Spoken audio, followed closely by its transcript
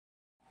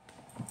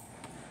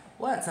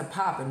What's a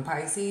poppin',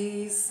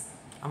 Pisces?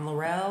 I'm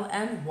Laurel,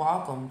 and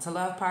welcome to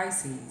Love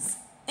Pisces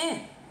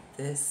in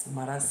this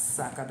mother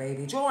sucker,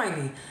 baby.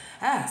 Join me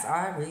as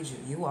I read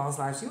you all's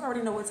lives. You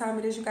already know what time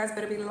it is. You guys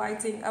better be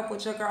lighting up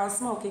with your girl,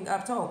 smoking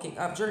up, talking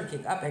up,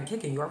 drinking up, and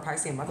kicking your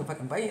Piscean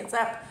motherfucking buttons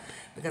up,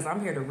 because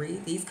I'm here to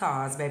read these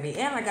cards, baby.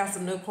 And I got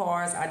some new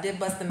cards. I did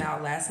bust them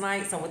out last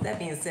night. So with that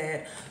being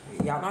said,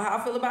 y'all know how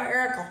I feel about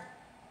Erica.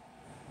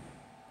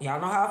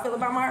 Y'all know how I feel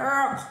about my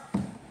Earl.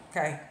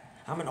 Okay?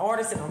 I'm an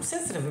artist and I'm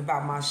sensitive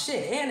about my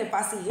shit. And if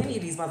I see any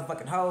of these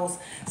motherfucking hoes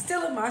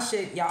stealing my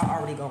shit, y'all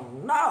already gonna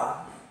know.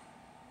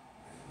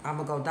 I'm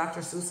gonna go Dr.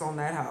 Seuss on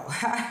that hoe.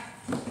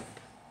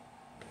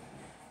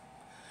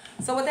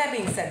 So with that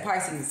being said,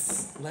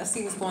 Pisces, let's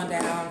see what's going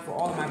down for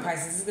all of my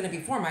Pisces. This is gonna be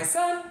for my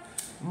sun,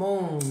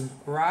 moon,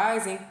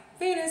 rising,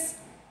 Venus,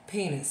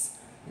 penis,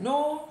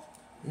 north,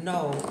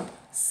 node,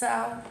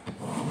 south,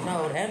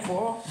 node, and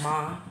for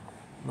my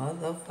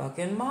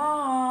motherfucking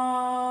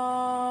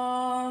Mars,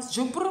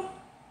 Jupiter.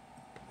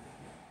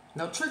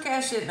 No trick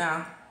ass shit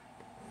now.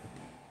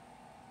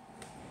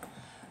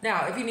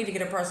 Now, if you need to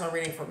get a personal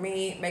reading from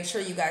me, make sure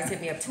you guys hit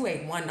me up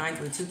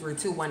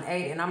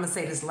 281-932-3218. And I'm going to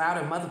say this loud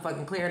and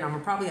motherfucking clear. And I'm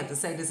going to probably have to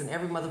say this in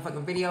every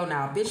motherfucking video.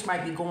 Now, a bitch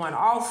might be going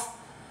off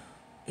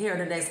here in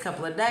the next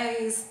couple of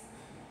days.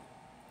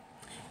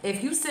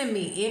 If you send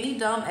me any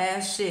dumb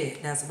ass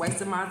shit that's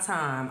wasting my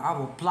time, I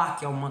will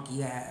block your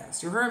monkey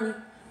ass. You heard me?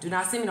 Do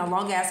not send me no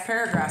long ass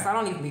paragraphs. I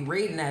don't even be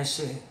reading that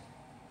shit.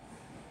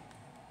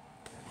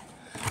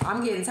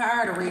 I'm getting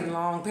tired of reading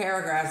long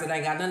paragraphs that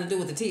ain't got nothing to do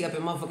with the tea up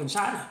in motherfucking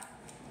China.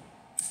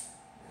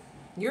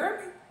 You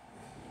heard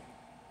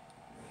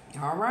me?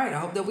 All right, I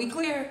hope that we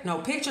clear. No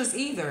pictures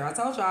either. I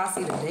told y'all I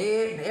see the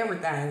dead and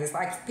everything. It's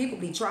like people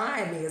be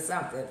trying me or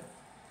something.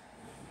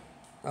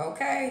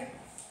 Okay.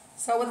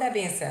 So with that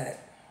being said,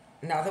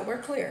 now that we're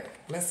clear,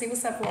 let's see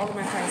what's up for all of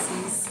my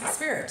Pisces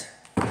spirit.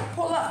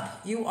 Pull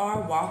up. You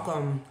are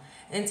welcome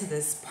into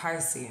this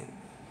Piscean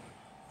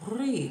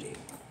reading.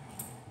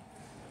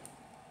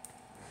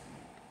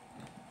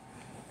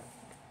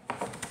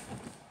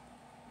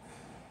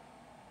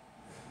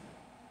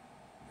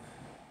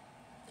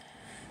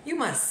 You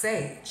must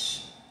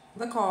sage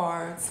the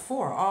cards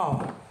for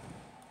all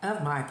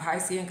of my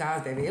Piscean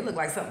guys, baby. It looked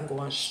like something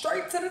going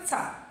straight to the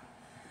top.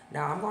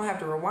 Now, I'm going to have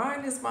to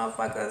rewind this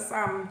motherfucker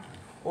some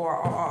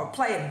or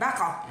play it back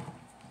off.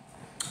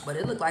 But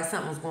it looked like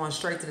something was going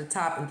straight to the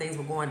top and things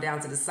were going down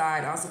to the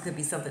side. Also could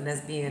be something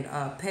that's being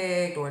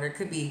pegged, or there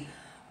could be,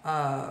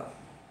 I'm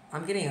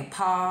getting a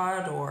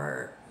pod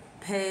or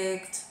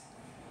pegged.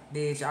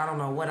 Bitch, I don't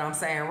know what I'm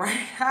saying,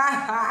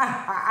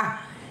 right?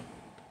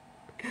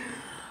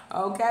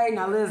 Okay,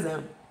 now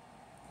listen.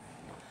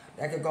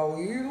 That could go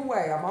either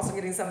way. I'm also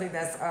getting something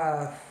that's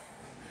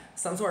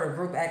some sort of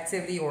group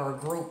activity or a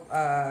group,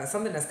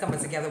 something that's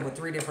coming together with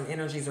three different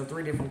energies or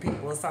three different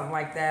people or something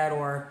like that,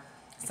 or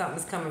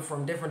something's coming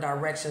from different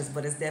directions,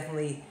 but it's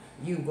definitely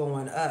you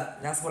going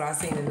up. That's what I've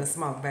seen in the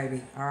smoke,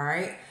 baby. All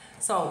right?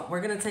 So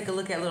we're going to take a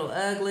look at Little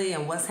Ugly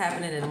and what's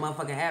happening in the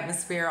motherfucking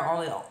atmosphere,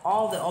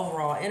 all the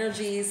overall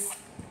energies.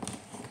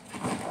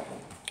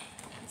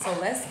 So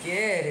let's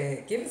get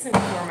it. Give it to me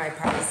for my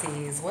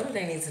Pisces. What do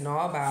they need to know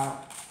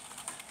about?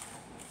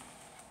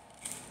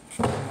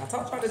 I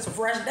told y'all this is a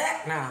fresh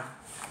deck now.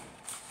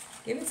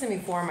 Give it to me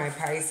for my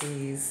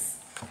Pisces.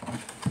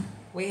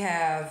 We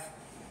have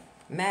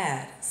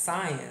mad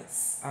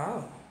science.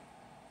 Oh.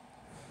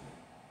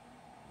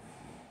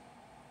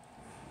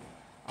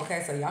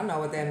 Okay, so y'all know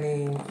what that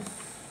means.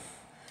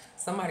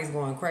 Somebody's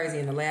going crazy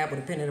in the lab with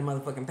a pen and a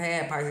motherfucking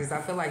pad, Pisces.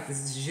 I feel like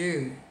this is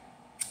you.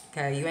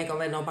 Okay, you ain't gonna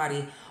let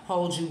nobody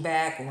hold you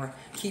back or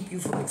keep you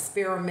from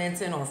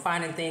experimenting or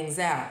finding things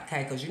out.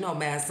 Okay, because you know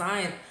mad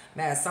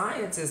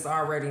scientists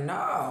already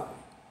know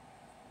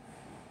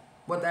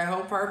what their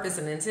whole purpose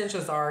and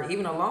intentions are,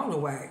 even along the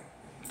way.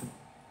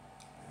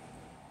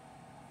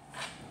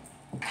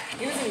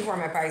 Give it to me for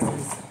my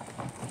Pisces.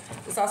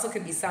 This also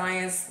could be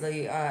science,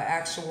 the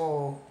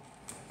actual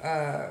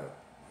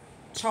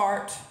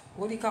chart.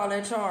 What do you call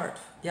that chart?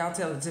 Y'all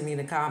tell it to me in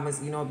the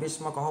comments. You know, bitch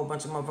smoke a whole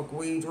bunch of motherfucking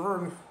weed. You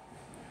heard me?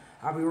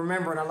 I'll be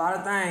remembering a lot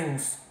of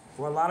things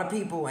for a lot of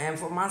people and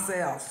for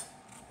myself.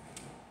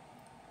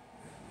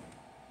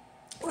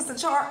 What's the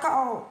chart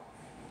called?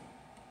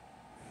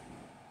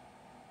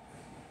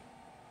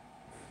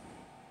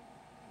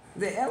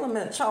 The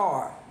element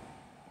chart.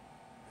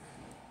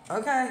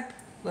 Okay.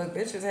 Look,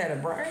 bitches had a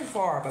brain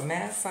fart, but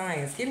math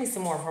science. Give me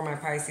some more for my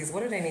Pisces.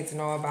 What do they need to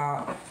know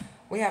about?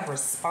 We have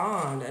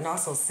respond and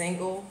also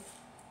single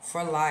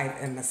for life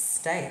and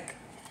mistake.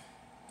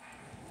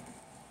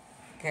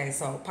 Okay,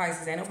 so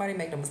Pisces, ain't nobody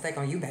make no mistake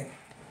on you, baby.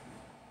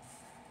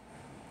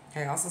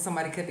 Okay, also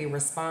somebody could be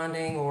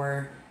responding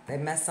or they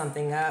messed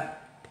something up.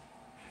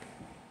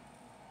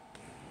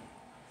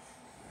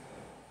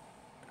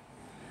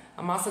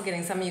 I'm also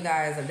getting some of you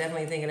guys are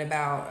definitely thinking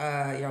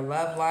about your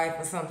love life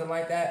or something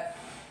like that.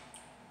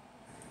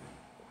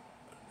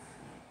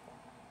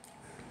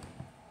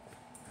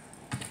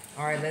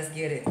 All right, let's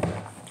get it.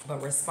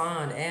 But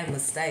respond and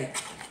mistake.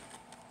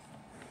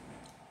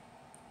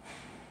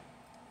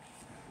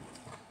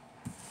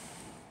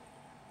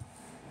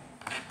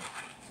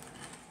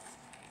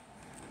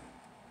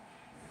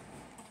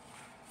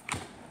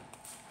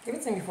 Give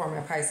it to me for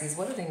my Pisces.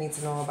 What do they need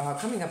to know about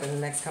coming up in the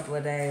next couple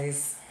of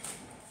days?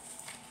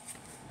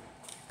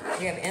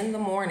 We have in the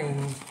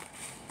morning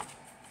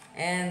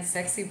and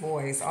sexy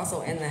voice. Also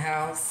in the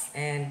house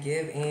and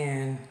give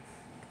in.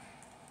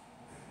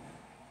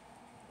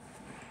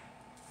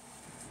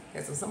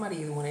 Okay, so somebody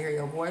either want to hear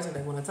your voice or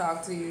they want to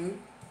talk to you.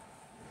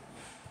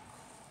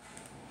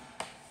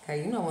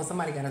 Okay, you know when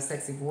somebody got a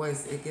sexy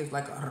voice, it gives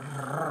like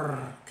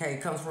a... Okay,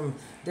 it comes from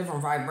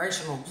different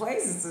vibrational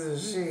places and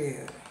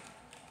shit.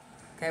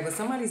 Okay, but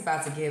somebody's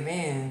about to give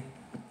in.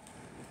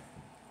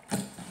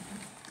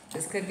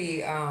 This could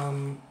be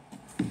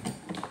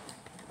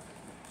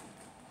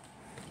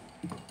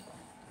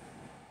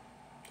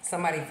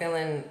somebody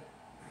feeling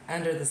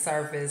under the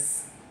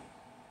surface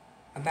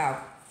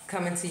about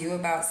coming to you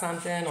about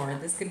something, or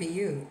this could be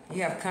you.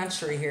 You have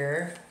country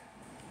here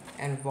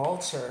and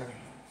vulture.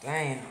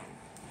 Damn.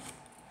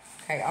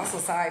 Okay, also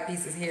side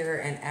pieces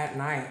here and at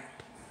night.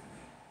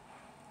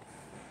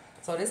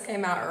 So this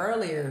came out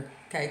earlier.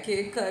 Okay,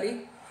 Kid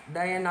Cudi,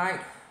 day and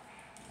night.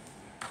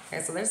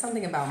 Okay, so there's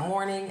something about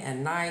morning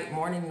and night,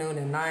 morning, noon,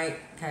 and night.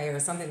 Okay, or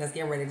something that's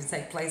getting ready to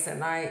take place at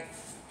night.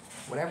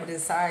 Whatever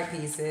this side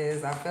piece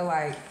is, I feel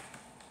like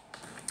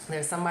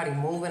there's somebody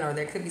moving, or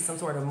there could be some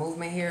sort of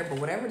movement here. But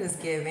whatever this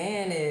give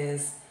in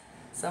is,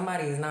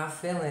 somebody is not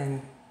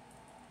feeling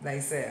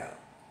they self.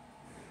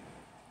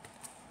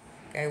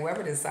 Okay,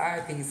 whoever this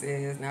side piece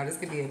is, now this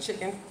could be a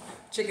chicken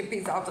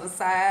piece off to the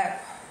side.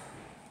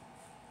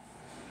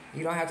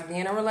 You don't have to be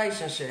in a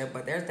relationship,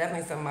 but there's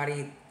definitely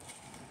somebody,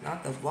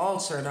 not the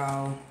vulture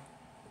though.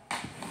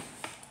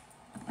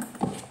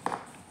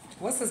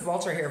 What's this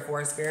vulture here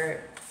for,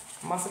 Spirit?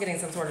 I'm also getting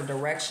some sort of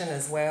direction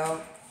as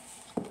well.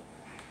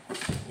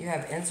 You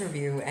have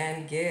interview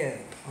and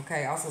give.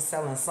 Okay, also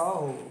selling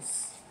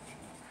souls.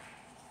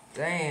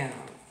 Damn.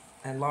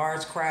 And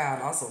large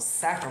crowd. Also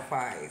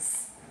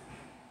sacrifice.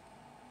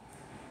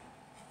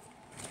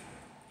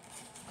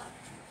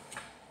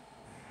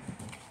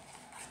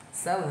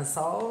 Selling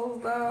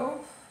souls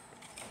though.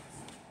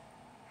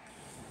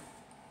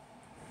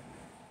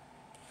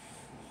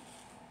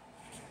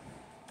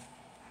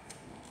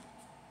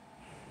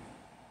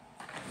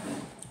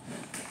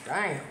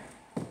 Damn.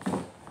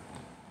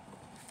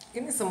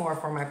 Give me some more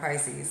for my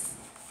Pisces.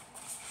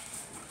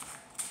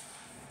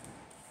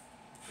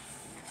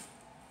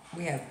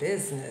 We have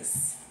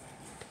business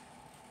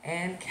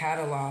and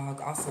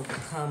catalog also to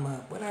come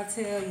up. What I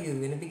tell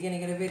you in the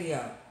beginning of the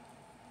video.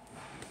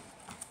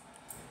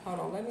 Hold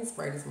on, let me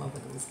spray this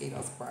motherfucking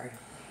mosquito spray.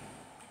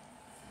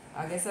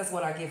 I guess that's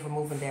what I get for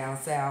moving down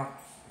south,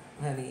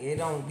 honey. It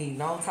don't be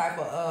no type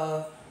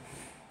of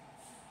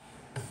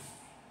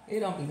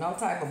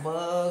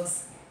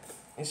bugs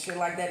and shit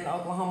like that in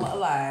Oklahoma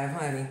alive,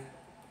 honey.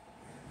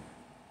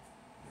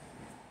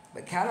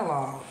 But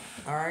catalog,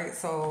 all right.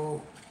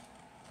 So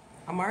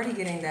I'm already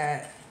getting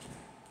that.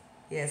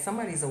 Yeah,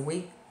 somebody's a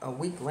weak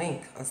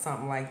link or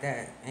something like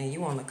that, and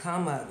you on the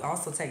come up.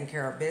 Also taking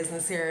care of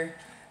business here.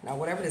 Now,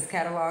 whatever this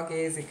catalog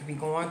is, it could be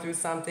going through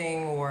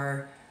something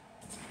or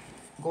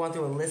going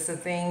through a list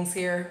of things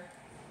here.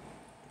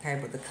 Okay,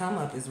 but the come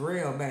up is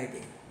real,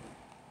 baby.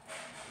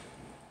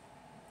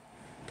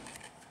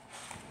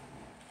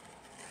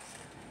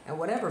 And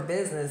whatever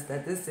business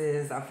that this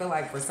is, I feel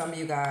like for some of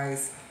you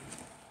guys,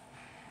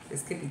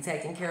 this could be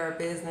taking care of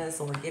business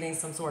or getting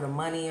some sort of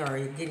money or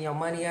getting your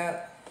money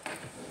up.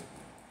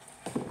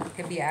 It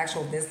could be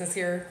actual business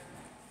here.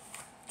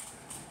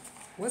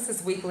 What's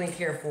this weak link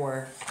here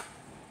for?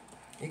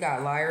 You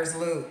got liar's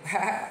loop.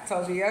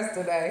 Told you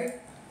yesterday.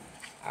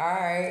 All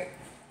right.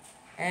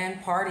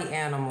 And party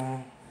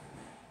animal.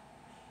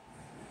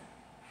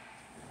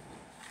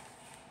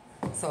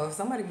 So if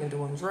somebody been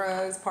doing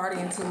drugs,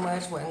 partying too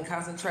much, wasn't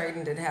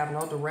concentrating, didn't have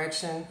no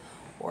direction,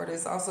 or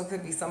this also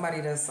could be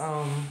somebody that's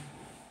trying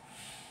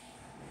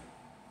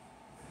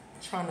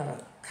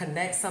to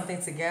connect something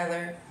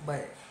together,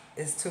 but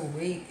it's too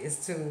weak,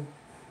 it's too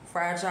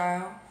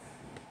fragile.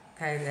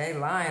 Okay, they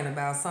lying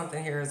about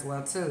something here as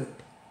well too.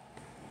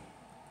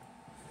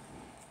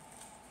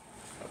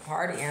 A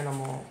party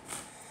animal.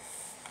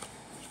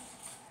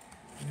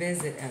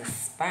 Visit and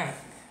spank.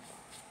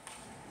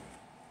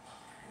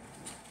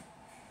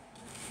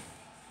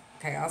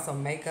 Okay, also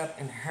makeup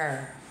and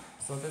hair.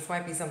 So this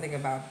might be something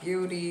about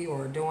beauty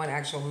or doing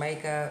actual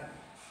makeup.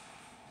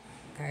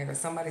 Okay, or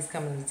somebody's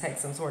coming to take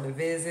some sort of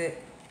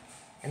visit.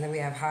 And then we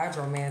have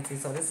hydromancy.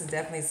 So this is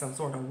definitely some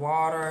sort of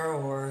water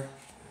or...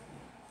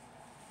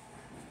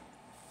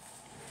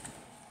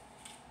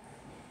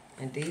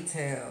 And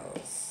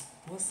details.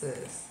 What's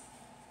this?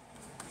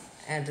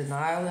 And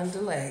denial and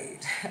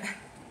delayed.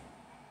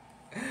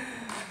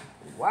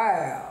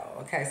 Wow.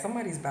 Okay,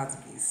 somebody's about to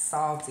be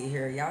salty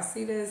here. Y'all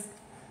see this?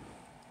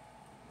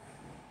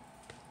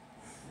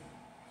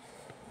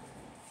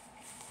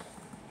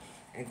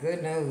 And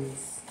good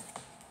news.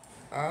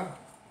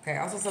 Okay,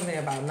 also something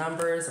about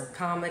numbers or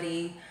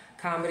comedy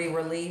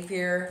relief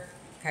here.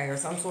 Okay, or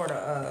some sort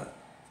of,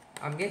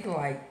 I'm getting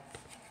like,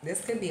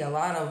 this could be a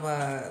lot of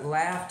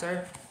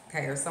laughter.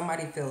 Okay, or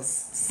somebody feels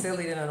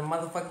silly than a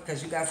motherfucker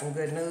because you got some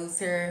good news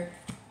here.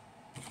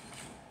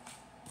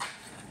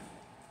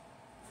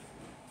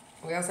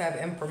 We also have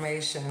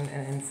information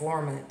and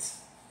informant.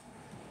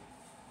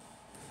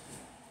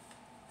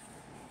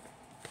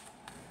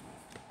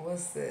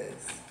 What's this?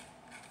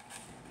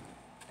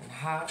 And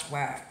hot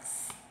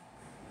wax.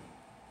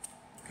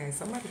 Okay,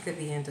 somebody could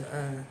be into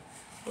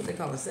what they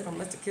call a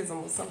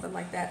sadomasochism or something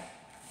like that.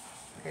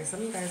 Okay,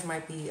 some of you guys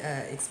might be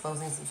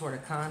exposing some sort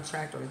of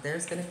contract, or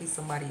there's going to be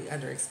somebody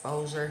under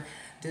exposure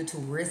due to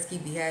risky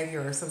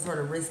behavior or some sort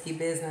of risky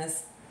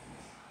business.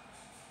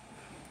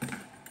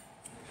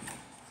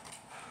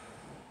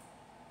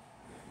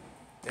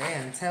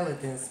 Damn, tell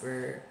it then,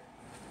 Spirit.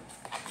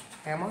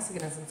 Okay, I'm also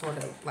getting some sort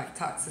of like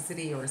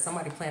toxicity or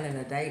somebody planning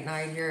a date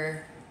night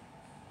here.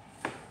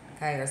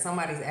 Okay, or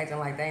somebody's acting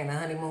like they in the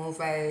honeymoon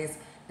phase.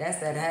 That's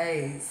that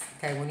haze.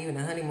 Okay, when you in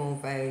the honeymoon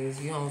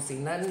phase, you don't see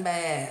nothing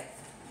bad.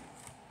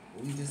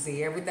 You just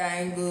see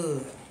everything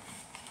good.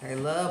 Okay,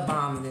 love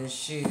bombing and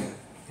shit.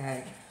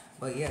 Okay,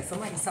 but yeah,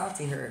 somebody's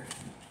salty here.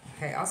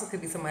 Okay, also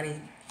could be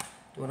somebody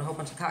doing a whole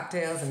bunch of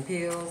cocktails and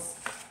pills.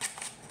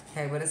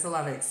 Okay, but it's a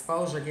lot of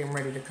exposure getting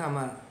ready to come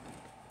up.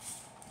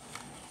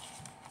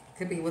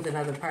 Could be with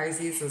another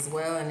Pisces as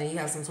well, and then you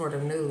have some sort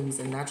of news,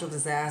 a natural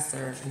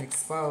disaster, and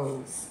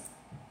expose.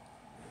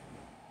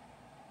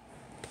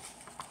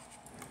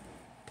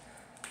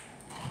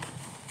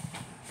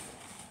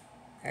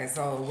 Okay,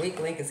 so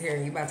weak link is here,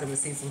 and you about to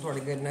receive some sort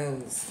of good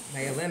news.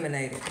 They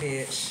eliminated,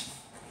 bitch.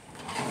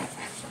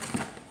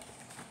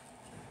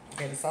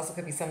 Okay, this also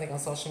could be something on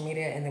social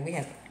media, and then we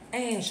have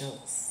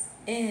angels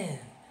in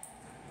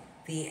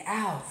the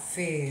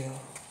outfield.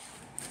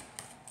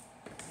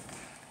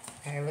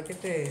 Okay, look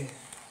at this.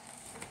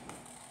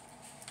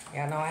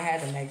 Y'all know I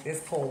had to make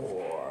this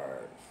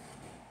cord.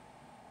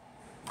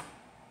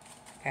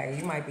 Okay,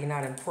 you might be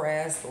not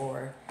impressed,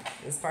 or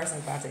this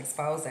person's about to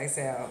expose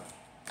themselves.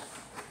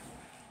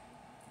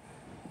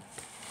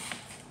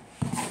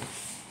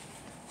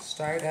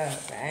 Straight up,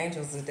 the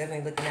angels are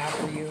definitely looking out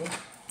for you.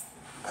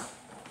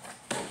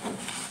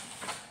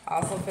 I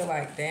also feel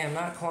like, damn,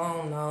 not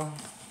clone though.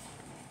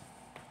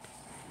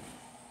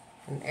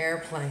 An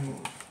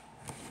airplane.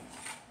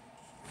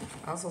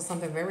 Also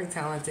something very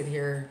talented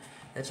here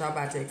that y'all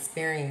about to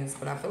experience,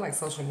 but I feel like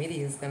social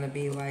media is going to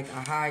be like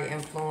a high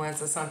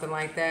influence or something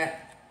like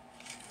that.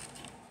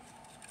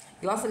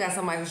 You also got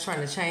somebody who's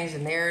trying to change the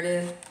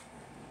narrative.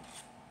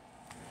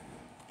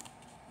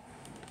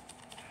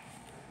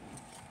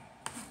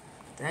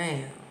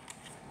 Damn.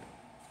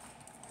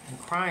 I'm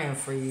crying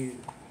for you.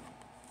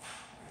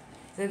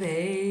 Say,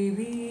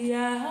 baby,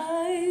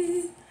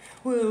 I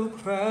will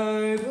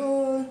cry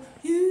for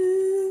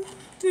you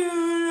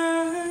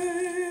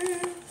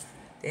tonight.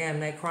 Damn,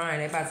 they crying.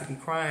 They about to be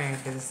crying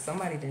because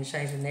somebody didn't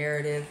change the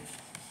narrative.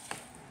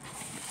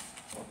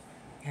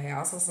 Okay,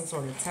 also some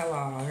sort of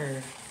tell-all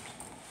here.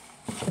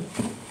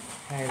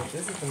 Hey,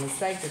 this is the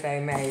mistake that they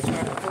made,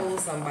 trying to fool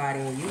somebody,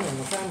 and you in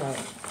the come up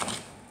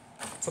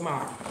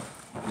tomorrow.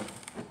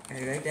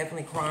 Okay, they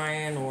definitely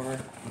crying or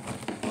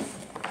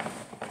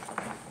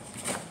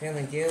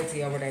feeling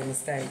guilty over their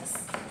mistakes.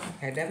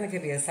 Okay, definitely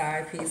could be a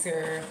side piece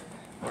here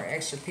or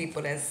extra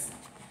people that's,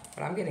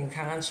 but I'm getting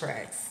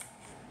contracts.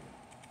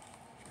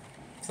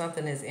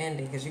 Something is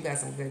ending because you got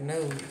some good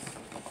news.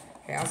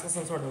 Okay, also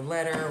some sort of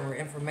letter or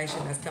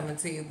information that's coming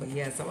to you, but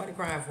yeah, somebody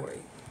crying for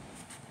you.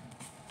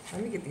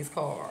 Let me get these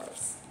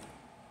cards.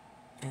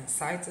 And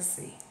sight to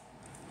see.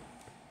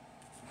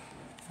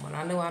 When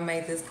I knew I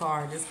made this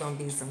card, this gonna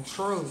be some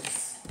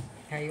truths.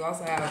 Okay, you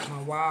also have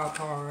my wild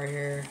card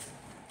here.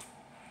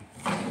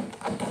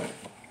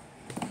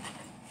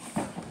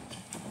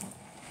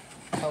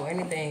 So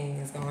anything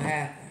is gonna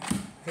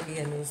happen. Could be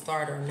a new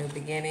start or a new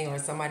beginning, or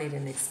somebody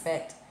didn't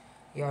expect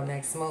your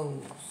next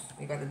moves.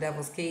 You got the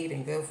Devil's Key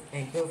and good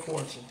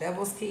fortune.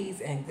 Devil's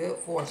Keys and good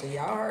fortune.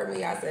 Y'all heard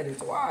me, I said it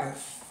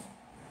twice.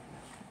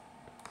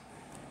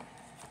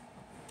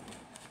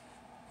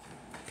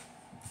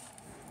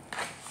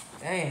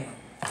 Damn.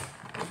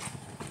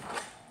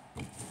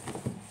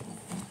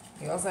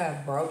 You also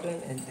have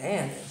broken and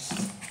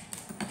damaged.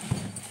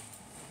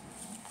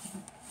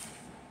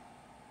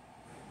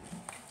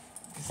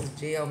 This is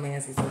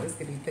geomancy, so this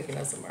could be picking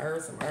up some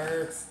herbs. And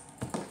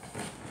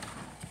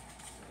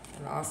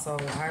also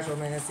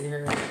hydromancy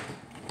here.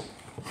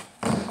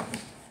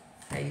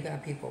 Hey, you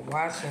got people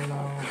watching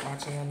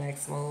your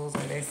next moves,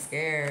 or they're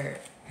scared.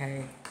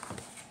 Hey.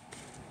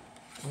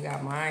 We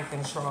got mind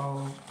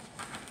control.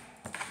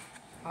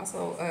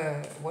 Also,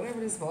 whatever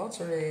this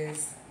vulture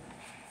is,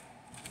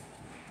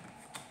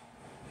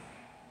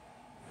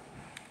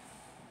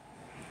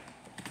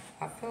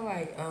 I feel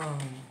like the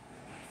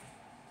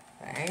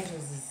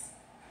angels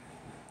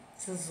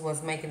this is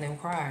what's making them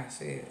cry.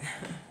 Shit.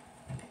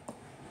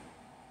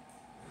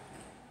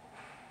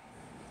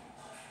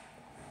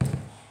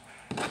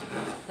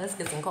 Let's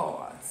get some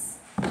cards.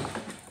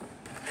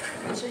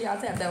 Make sure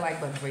y'all tap that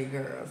like button for your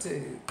girl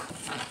too.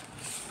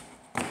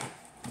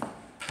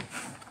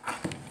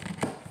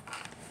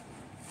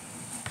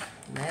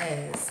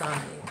 Mad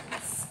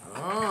science.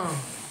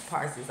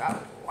 Pisces, I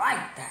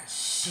like that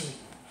shit.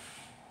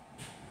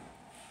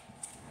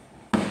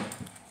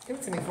 Give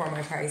it to me for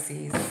my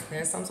Pisces.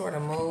 There's some sort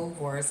of move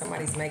or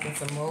somebody's making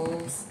some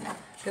moves.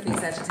 Could be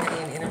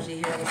Sagittarian energy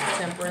here with the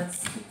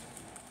Temperance.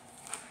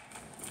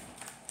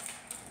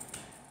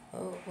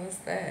 Oh, what's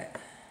that?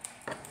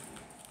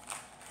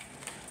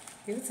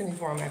 Give it to me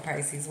for my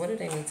Pisces. What do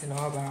they need to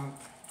know about?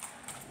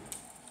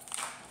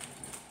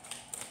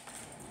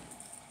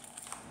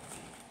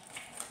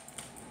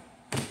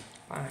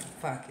 Fine,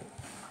 fuck it.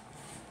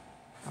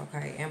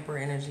 Okay, Emperor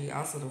energy,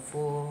 also the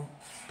full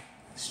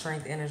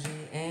strength energy,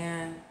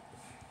 and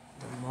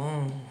the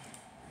moon.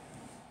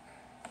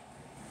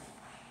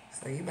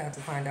 So you about to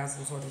find out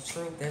some sort of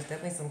truth. There's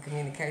definitely some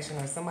communication,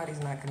 or somebody's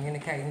not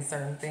communicating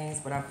certain things,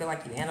 but I feel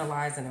like you're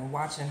analyzing and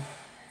watching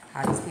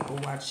how these people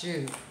watch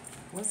you.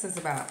 What's this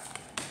about?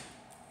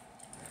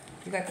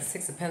 You got the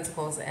Six of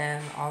Pentacles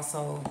and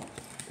also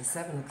the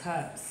Seven of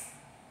Cups.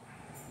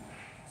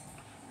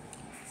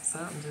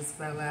 Something just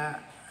fell out.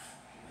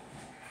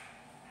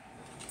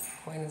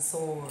 Queen of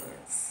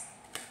Swords.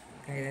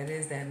 Okay, that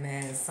is that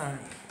mad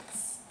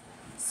science.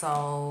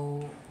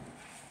 So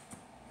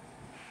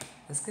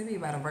this could be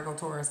about a Virgo,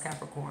 Taurus,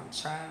 Capricorn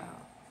child.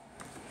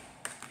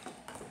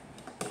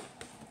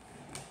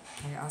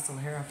 Okay, also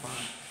Hierophant.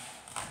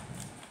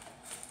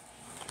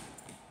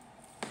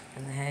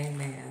 And the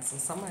Hangman. So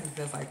somebody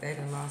feels like they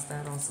done lost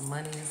out on some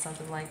money or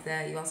something like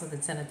that. You also have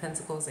the Ten of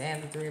Pentacles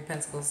and the Three of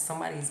Pentacles.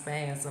 Somebody's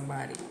paying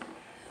somebody.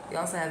 You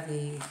also have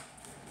the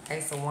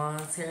Ace of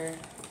Wands here.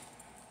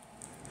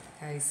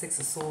 Okay, Six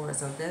of Swords.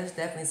 So there's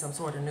definitely some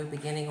sort of new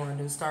beginning or a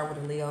new start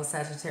with a Leo,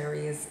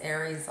 Sagittarius,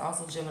 Aries,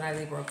 also Gemini,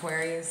 Libra,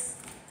 Aquarius.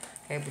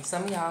 Okay, but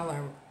some of y'all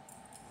are,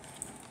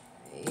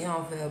 you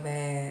don't feel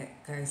bad.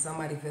 Okay,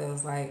 somebody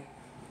feels like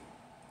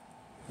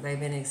they've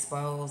been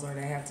exposed or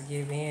they have to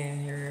give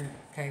in here.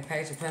 Okay,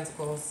 Page of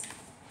Pentacles,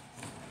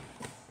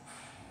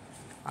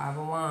 Five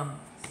of Wands.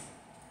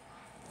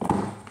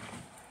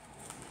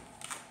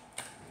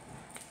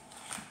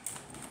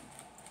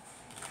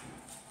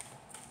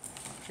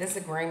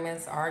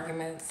 Disagreements,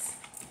 arguments.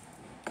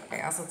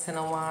 Okay, also Ten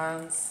of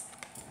Wands.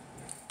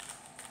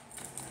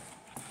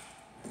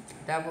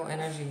 Double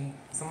energy.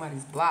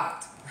 Somebody's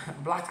blocked.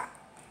 Block.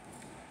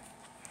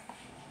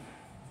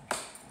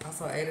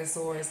 Also Eight of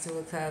Swords, Two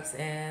of Cups,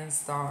 and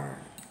Star.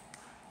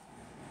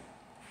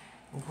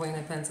 And Queen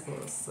of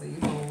Pentacles. So you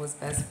know what's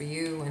best for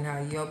you and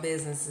how your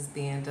business is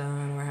being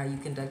done or how you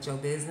conduct your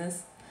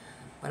business.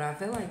 But I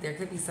feel like there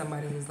could be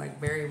somebody who's like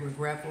very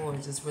regretful or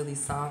just really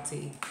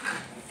salty.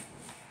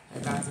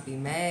 About to be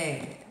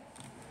mad.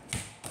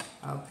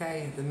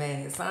 Okay, the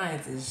mad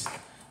scientist.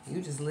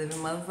 You just living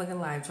motherfucking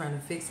life trying to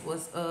fix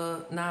what's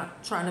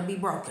not trying to be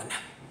broken.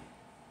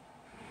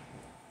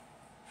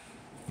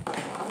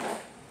 Okay,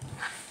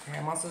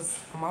 I'm also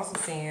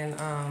seeing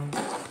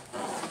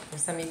for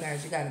some of you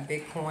guys, you got a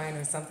Bitcoin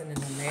or something in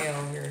the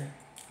mail here.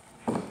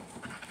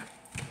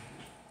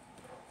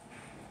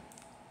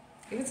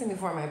 Give it to me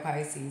for my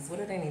Pisces. What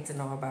do they need to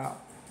know about?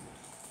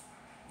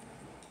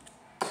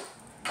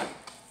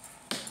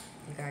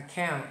 You got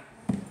count.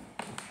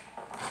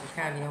 You're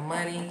counting your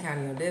money,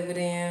 counting your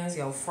dividends,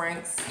 your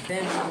francs,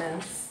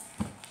 Benjamins.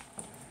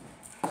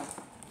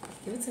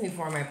 Give it to me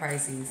for my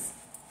Pisces.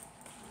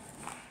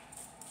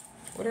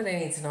 What do they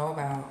need to know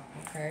about?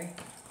 Okay.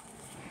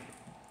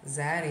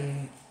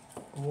 Zaddy,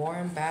 War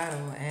and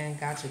Battle, and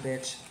Gotcha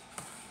Bitch.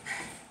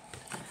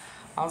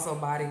 Also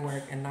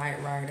Bodywork and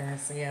Night Rider.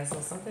 So yeah, so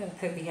something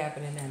could be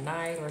happening at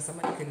night or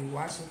somebody could be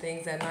watching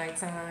things at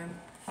nighttime.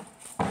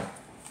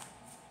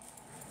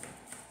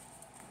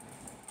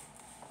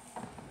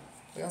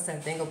 We also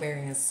have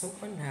Dingleberry and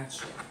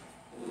Supernatural.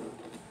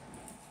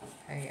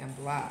 Okay, and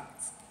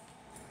Blocked.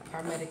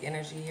 Karmatic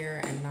energy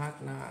here and Knock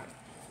Knock.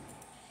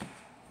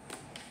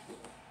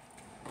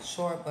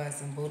 Short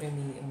Bus and Booty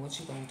Meat and what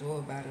you gonna do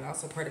about it.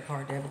 Also credit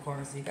card, debit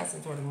card. So you got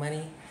some sort of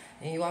money.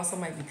 And you also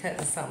might be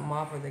cutting something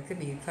off, or there could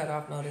be a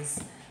cutoff notice,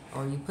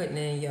 or you putting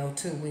in your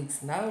 2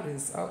 weeks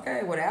notice.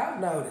 Okay,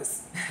 without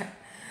notice.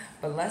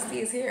 But Lusty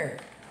is here.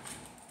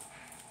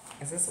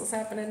 Is this what's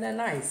happening that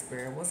night,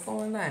 Spirit? What's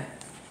going on?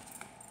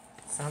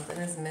 Something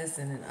is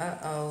missing, and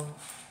uh-oh.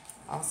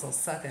 Also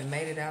Sucker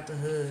made it out the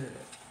hood.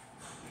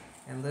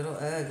 And Little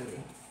Ugly.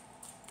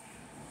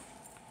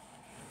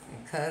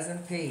 And Cousin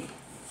Pete.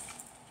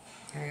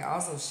 Okay,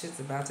 also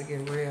shit's about to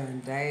get real in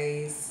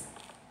Days.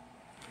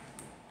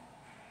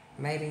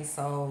 Mating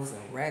Souls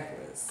and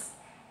Reckless.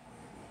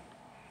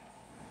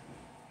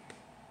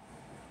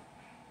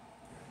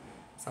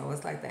 So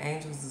it's like the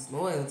angels is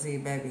loyalty,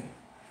 baby.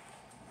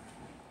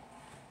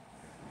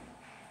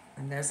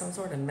 And there's some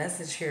sort of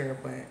message here,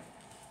 but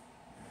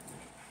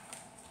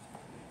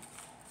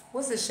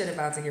what's this shit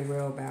about to get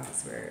real about,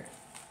 Spirit?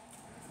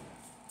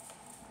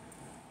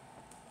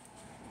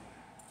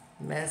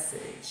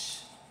 Message.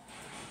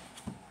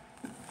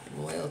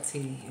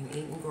 Loyalty and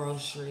eating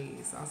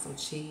groceries. Also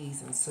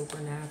cheese and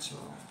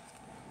Supernatural.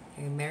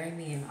 Okay, marry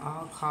me in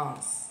all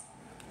costs.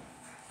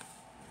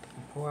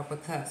 And pour up a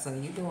cup. So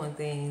you doing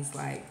things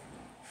like,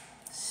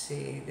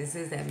 shit, this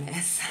is that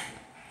mess.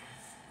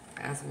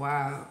 That's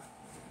wild.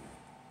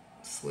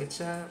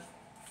 Switch up.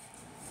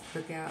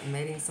 Cook out and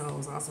mating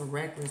souls. Also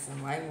reckless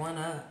and light one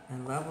up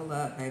and level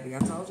up, baby. I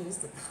told you this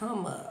to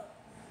come up.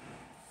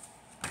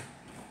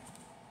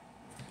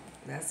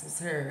 That's what's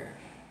her.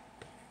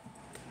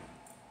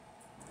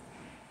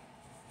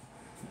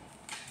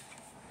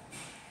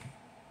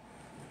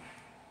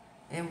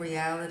 In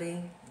reality,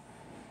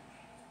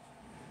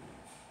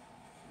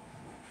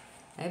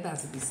 they about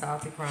to be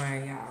salty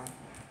crying, y'all.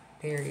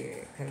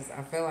 Period. Because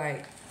I feel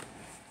like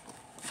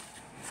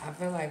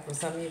for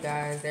some of you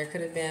guys, there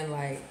could have been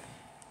like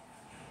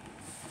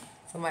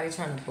somebody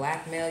trying to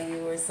blackmail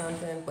you or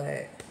something,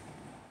 but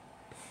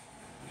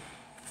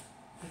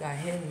you got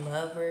hidden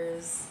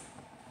lovers.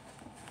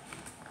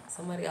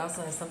 Somebody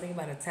also has something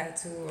about a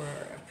tattoo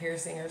or a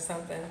piercing or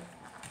something.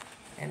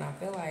 And I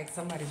feel like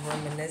somebody's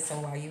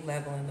reminiscing while you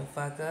leveling the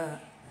fuck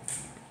up.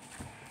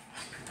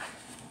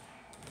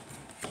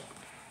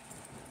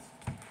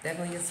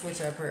 Definitely a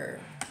switch up her.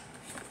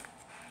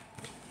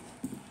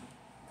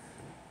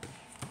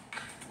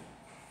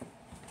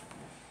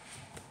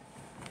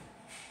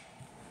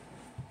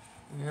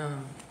 Yeah.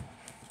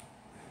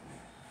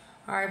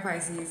 Alright,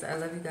 Pisces. I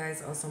love you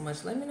guys all so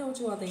much. Let me know what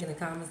you all think in the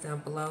comments down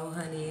below,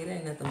 honey. It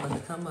ain't nothing but to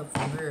come up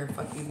from her.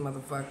 Fuck these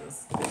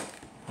motherfuckers.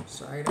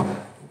 Straight up.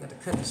 You gotta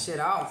cut the shit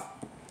off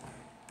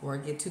or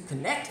get too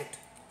connected.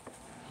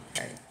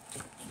 Okay.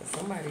 But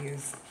somebody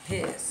is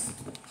pissed.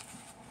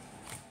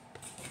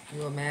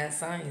 You're a mad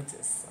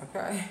scientist,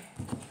 okay?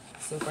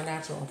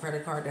 Supernatural,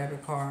 credit card,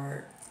 debit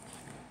card.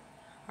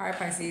 Alright,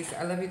 Pisces.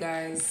 I love you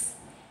guys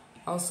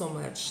all so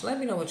much. Let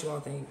me know what you all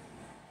think.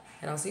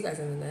 And I'll see you guys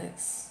in the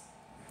next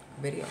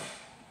video.